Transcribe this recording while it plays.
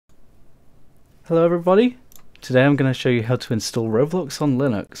Hello everybody, today I'm going to show you how to install Roblox on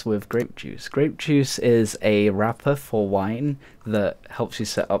Linux with Grape Juice. Grape Juice is a wrapper for wine that helps you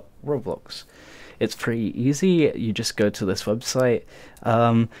set up Roblox. It's pretty easy, you just go to this website.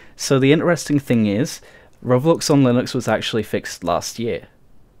 So the interesting thing is, Roblox on Linux was actually fixed last year,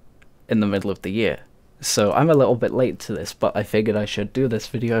 in the middle of the year. So I'm a little bit late to this, but I figured I should do this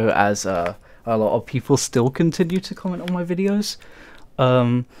video as a lot of people still continue to comment on my videos.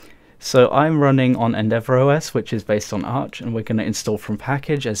 So I'm running on EndeavourOS, which is based on Arch, and we're going to install from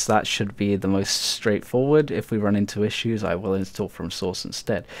package, as that should be the most straightforward. If we run into issues, I will install from source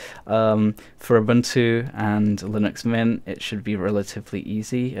instead. For Ubuntu and Linux Mint, it should be relatively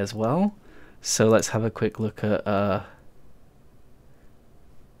easy as well. So let's have a quick look at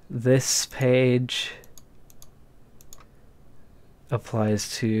this page.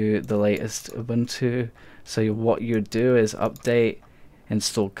 Applies to the latest Ubuntu. So what you'd do is update,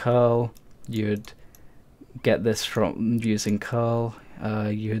 install curl. You'd get this from using curl.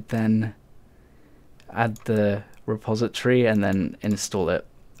 You'd then add the repository and then install it.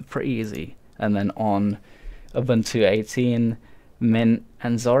 Pretty easy. And then on Ubuntu 18, Mint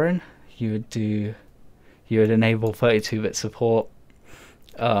and Zorin, you would enable 32-bit support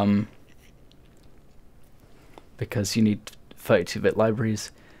because you need 32-bit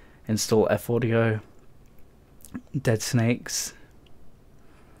libraries. Install F-Audio, Dead Snakes.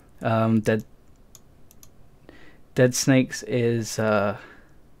 Dead Snakes is Python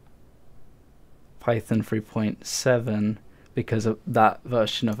 3.7 because that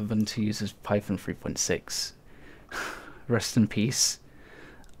version of Ubuntu uses Python 3.6. Rest in peace.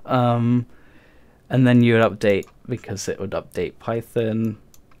 And then you would update, because it would update Python.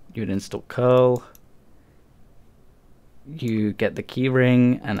 You would install curl. You get the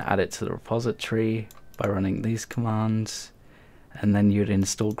keyring and add it to the repository by running these commands. And then you'd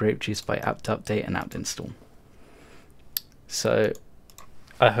install Grape Juice by apt update and apt install. So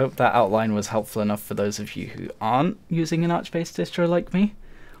I hope that outline was helpful enough for those of you who aren't using an Arch-based distro like me.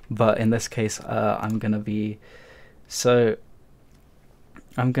 But in this case, I'm gonna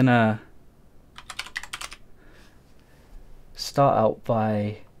start out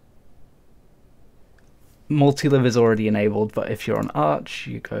by, multi-live is already enabled, but if you're on Arch,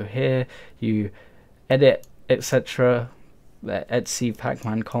 you go here, you edit, etc. etc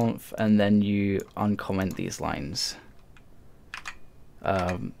pacman conf, and then you uncomment these lines.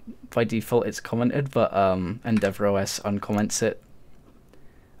 By default it's commented, but EndeavourOS uncomments it.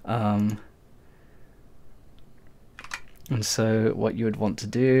 And so what you would want to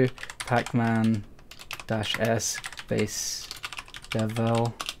do, pacman-s base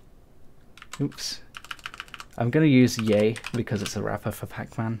devel. Oops. I'm going to use yay because it's a wrapper for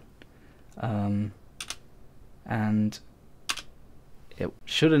pacman. And it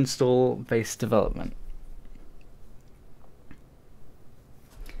should install base development.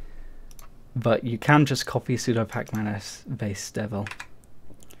 But you can just copy sudo pacman-s base devel.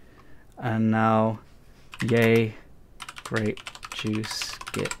 And now yay grape juice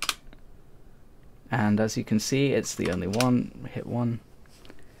git. And as you can see, it's the only one. Hit one,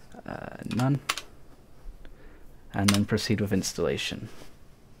 none. And then proceed with installation.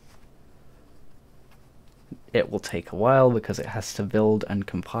 It will take a while because it has to build and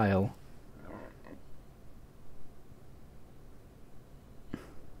compile.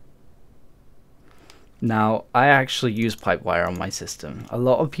 Now, I actually use Pipewire on my system. A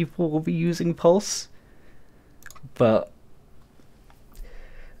lot of people will be using Pulse, but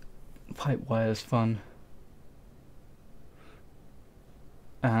Pipewire is fun.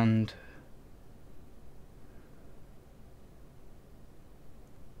 And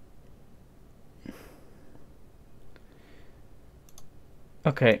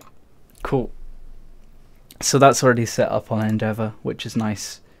okay, cool. So that's already set up on Endeavour, which is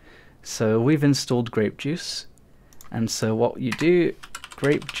nice. So we've installed Grape Juice, and so what you do,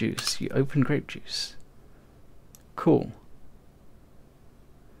 Grape Juice, you open Grape Juice. Cool.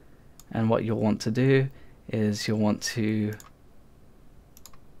 And what you'll want to do is you'll want to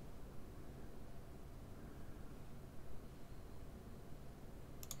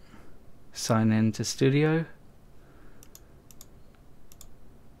sign in to Studio.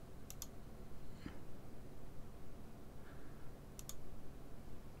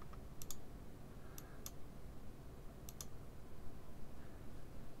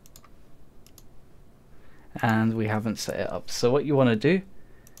 And we haven't set it up. So what you want to do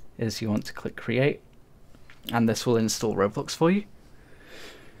is you want to click create, and this will install Roblox for you.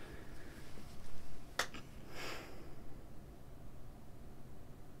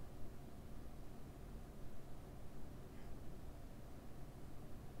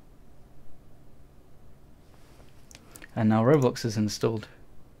 And now Roblox is installed.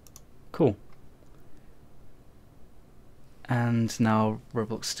 Cool. And now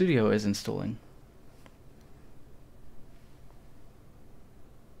Roblox Studio is installing.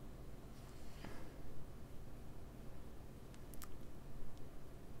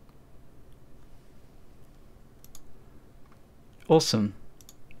 Awesome.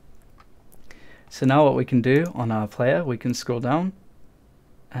 So now what we can do on our player, we can scroll down,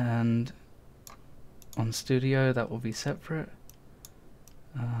 and on Studio that will be separate.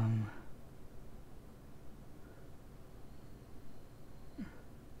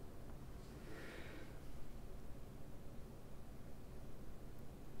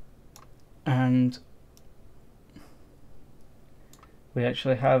 And we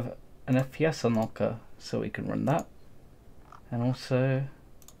actually have an FPS unlocker, so we can run that, and also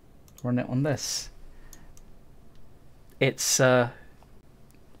run it on this. It's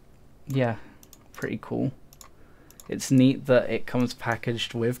yeah, pretty cool. It's neat that it comes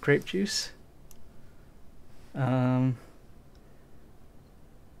packaged with Grape Juice. The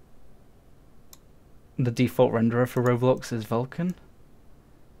default renderer for Roblox is Vulkan.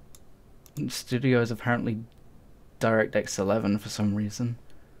 Studio is apparently DirectX 11 for some reason.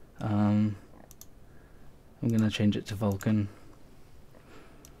 I'm gonna change it to Vulkan.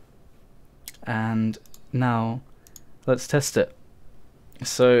 And now let's test it.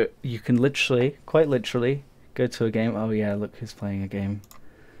 So you can literally, quite literally, go to a game. Oh yeah, look who's playing a game.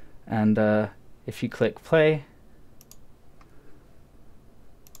 And if you click play,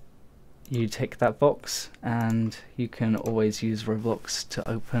 you tick that box, and you can always use Roblox to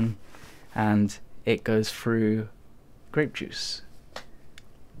open, and it goes through Grape Juice.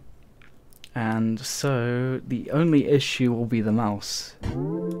 And so the only issue will be the mouse.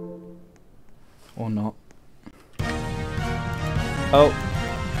 Or not. Oh.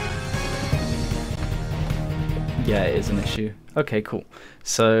 Yeah, it is an issue. Okay, cool.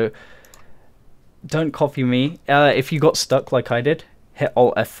 So don't copy me. If you got stuck like I did, hit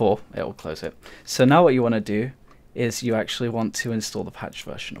Alt F4, it will close it. So now what you want to do is you actually want to install the patched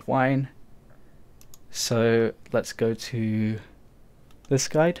version of Wine. So let's go to this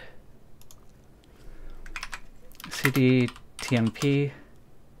guide, cd tmp,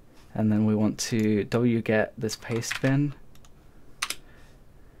 and then we want to wget this paste bin,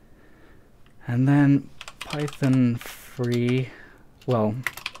 and then Python free. Well,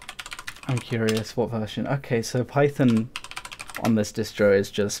 I'm curious what version. Okay, so Python on this distro is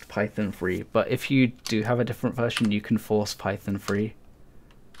just Python free, but if you do have a different version, you can force Python free.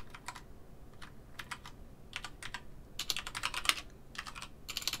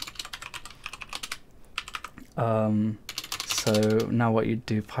 So now what you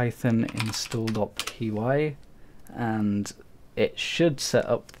do, Python install.py, and it should set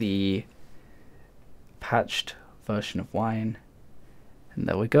up the patched version of Wine, and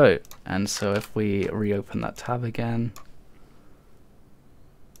there we go. And so if we reopen that tab again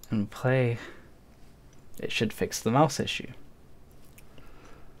and play, it should fix the mouse issue.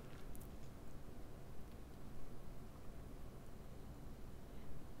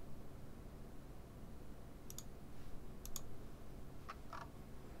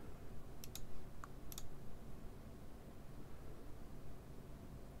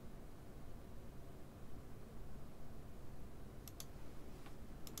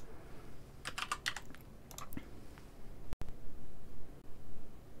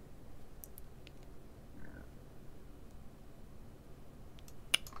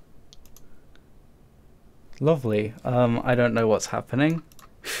 Lovely. I don't know what's happening.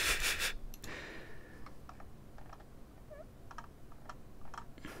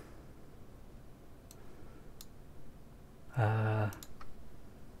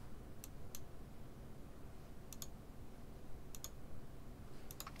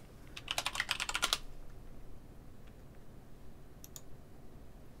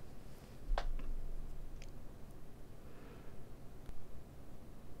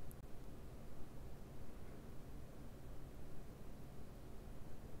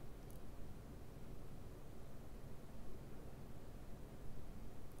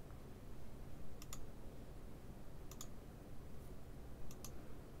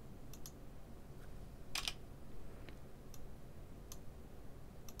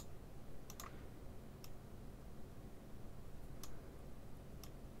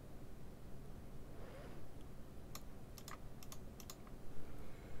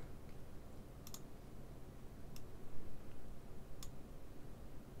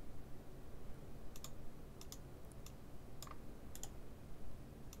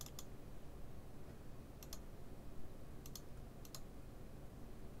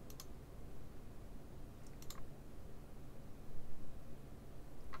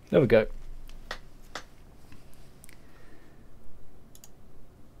 There we go.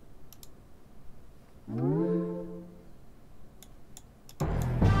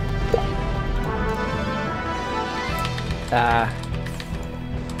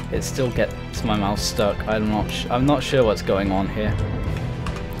 It still gets my mouse stuck. I'm not sure what's going on here.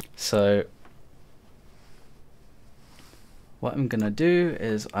 So what I'm gonna do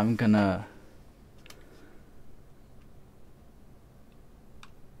is I'm gonna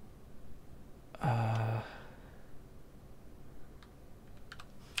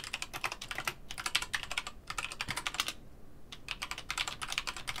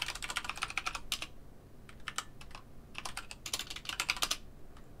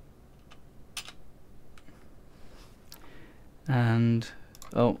and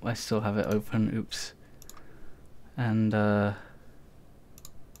oh, I still have it open, oops. And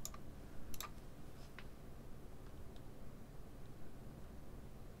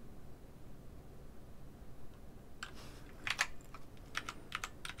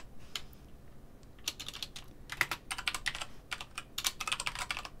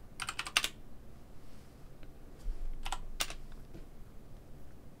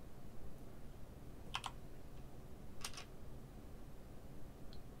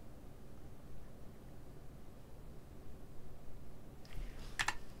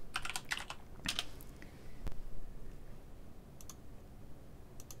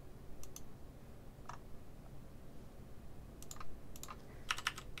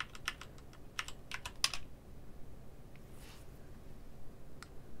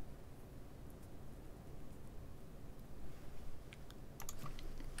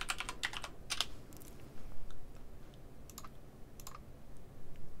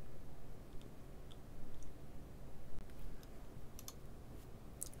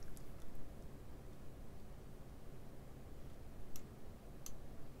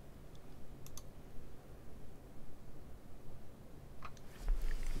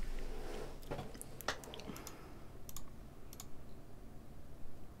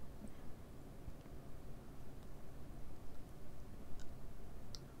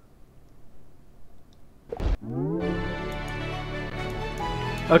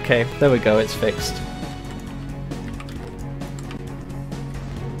okay, there we go, it's fixed.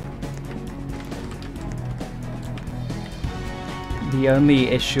 The only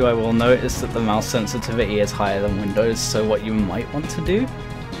issue I will note is that the mouse sensitivity is higher than Windows, so what you might want to do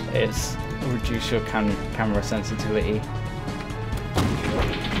is reduce your camera sensitivity.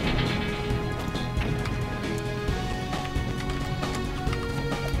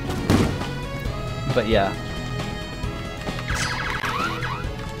 But yeah.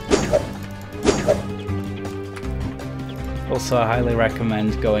 Also, I highly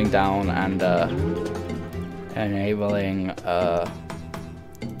recommend going down and enabling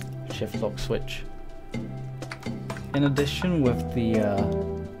shift lock switch. In addition, with the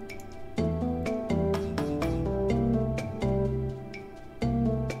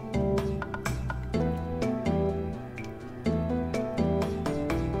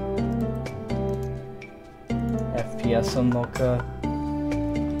FPS unlocker,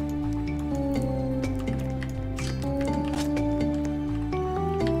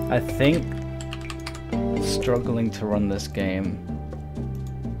 I think struggling to run this game.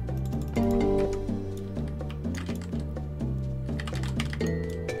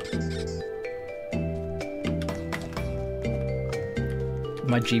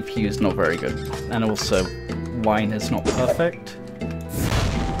 My GPU is not very good, and also Wine is not perfect.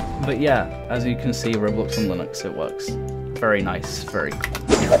 But yeah, as you can see, Roblox on Linux, it works. Very nice, very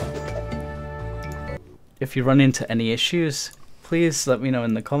cool. If you run into any issues, please let me know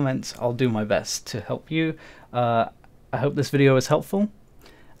in the comments. I'll do my best to help you. I hope this video was helpful,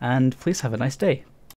 and please have a nice day.